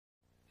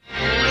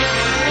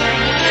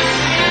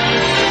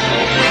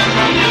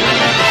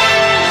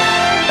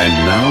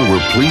now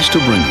we're pleased to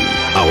bring you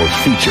our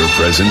feature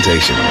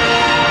presentation.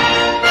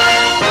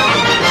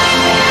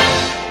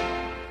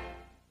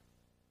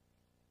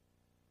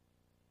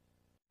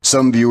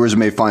 Some viewers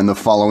may find the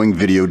following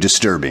video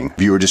disturbing.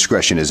 Viewer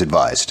discretion is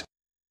advised.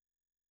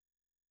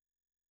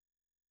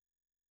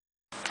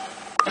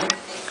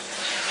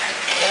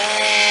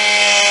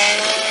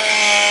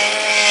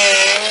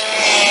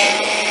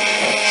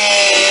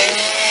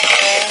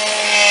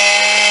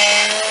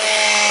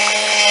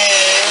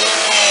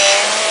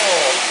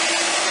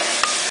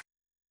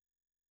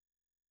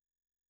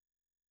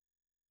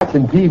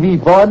 And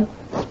TV fun,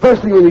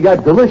 especially when you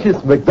got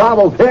delicious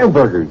McDonald's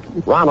hamburgers.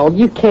 Ronald,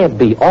 you can't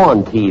be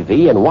on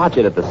TV and watch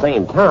it at the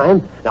same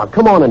time. Now,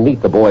 come on and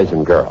meet the boys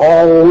and girls.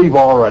 Oh, we've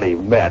already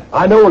met.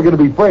 I know we're going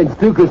to be friends,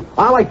 too, because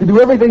I like to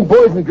do everything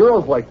boys and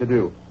girls like to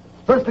do,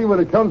 especially when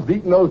it comes to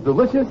eating those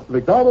delicious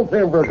McDonald's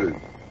hamburgers.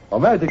 A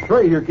magic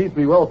tray here keeps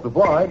me well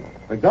supplied.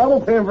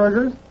 McDonald's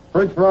hamburgers,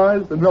 French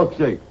fries, and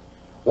milkshakes.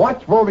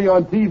 Watch for me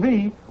on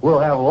TV. We'll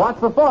have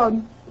lots of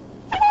fun.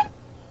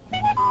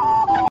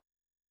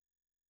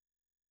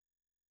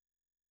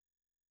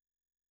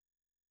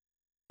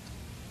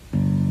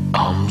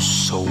 I'm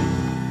so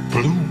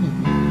blue.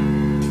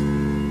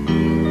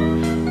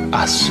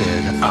 I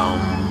said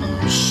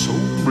I'm so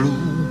blue.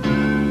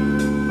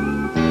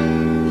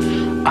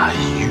 I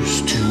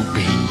used to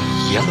be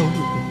yellow.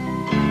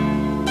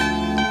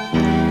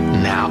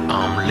 Now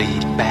I'm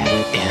laid back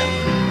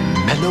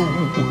and mellow.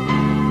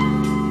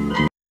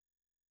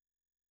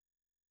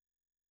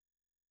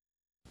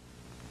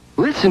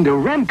 Listen to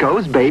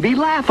Remco's Baby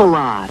Laugh a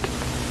Lot.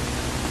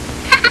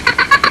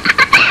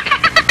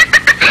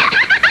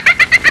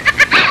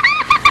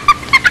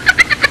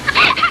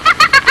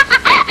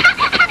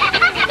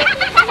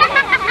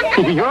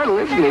 You're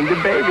listening to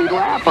Baby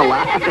Laugh a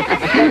Lot.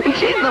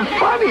 She's the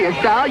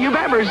funniest doll you've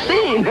ever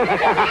seen.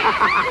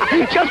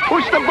 Just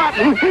push the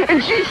button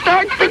and she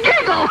starts to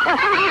giggle.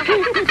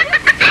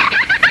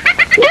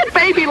 Get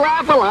Baby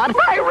Laugh a Lot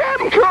by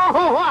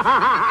Remco.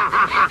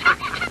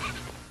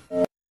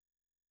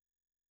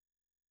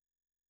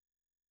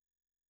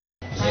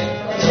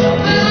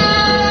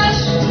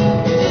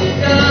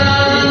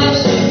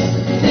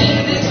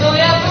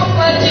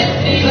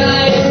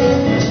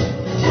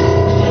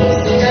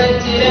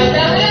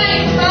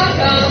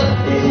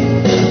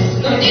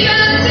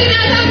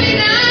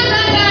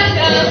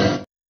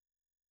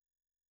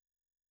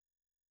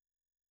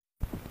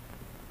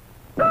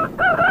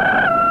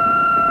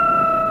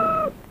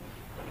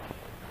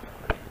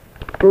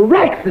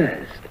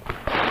 Breakfast!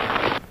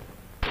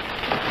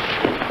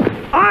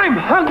 I'm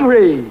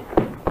hungry!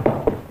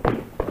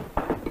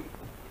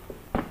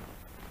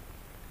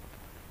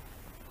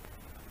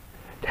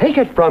 Take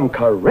it from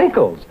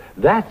Carinkles.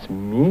 That's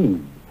me.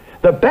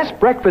 The best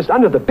breakfast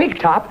under the big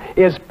top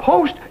is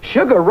Post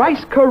Sugar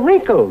Rice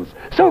Carinkles.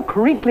 So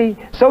crinkly,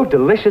 so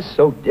delicious,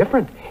 so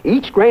different.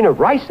 Each grain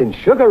of rice in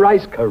Sugar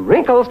Rice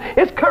Carinkles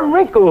is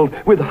carinkled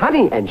with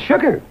honey and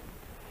sugar.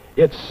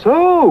 It's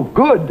so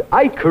good,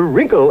 I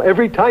crinkle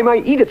every time I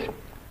eat it.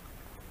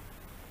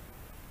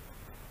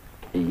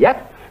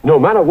 Yep, no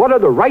matter what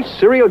other rice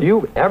cereal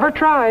you've ever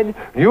tried,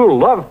 you'll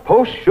love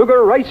Post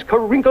Sugar Rice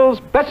Carinkles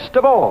best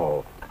of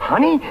all.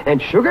 Honey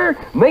and sugar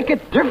make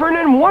it different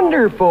and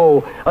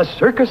wonderful. A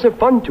circus of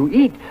fun to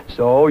eat.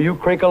 So you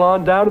crinkle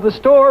on down to the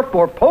store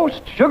for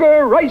Post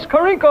Sugar Rice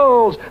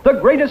Carinkles, the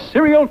greatest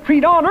cereal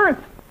treat on earth.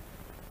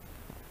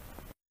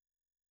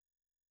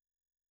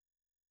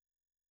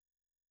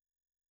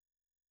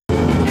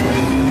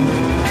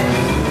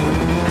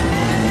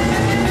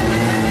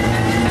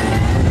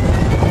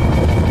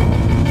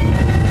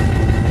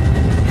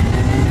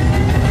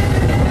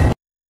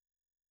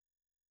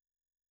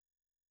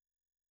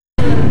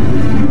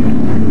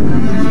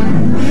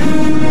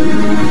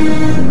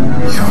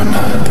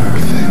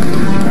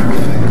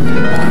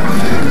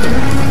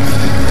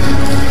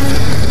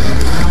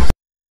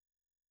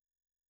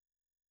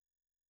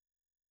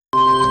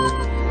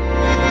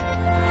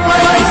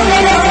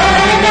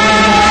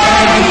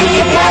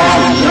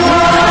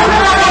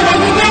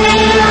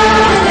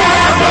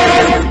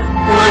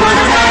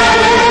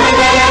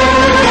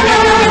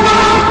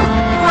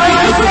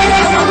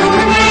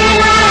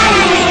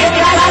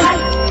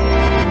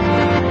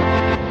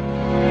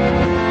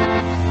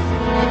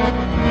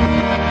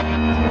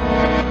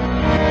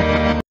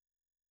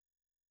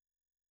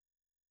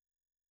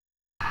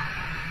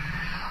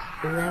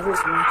 Whoever's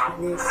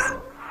watching this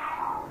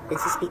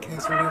is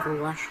because you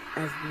never watched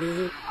of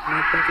me,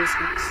 my brother's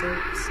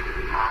episodes.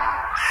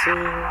 So,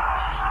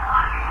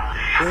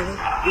 one of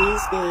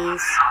these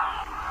days,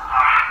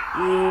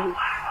 you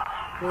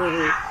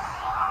will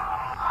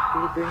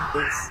regret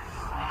this.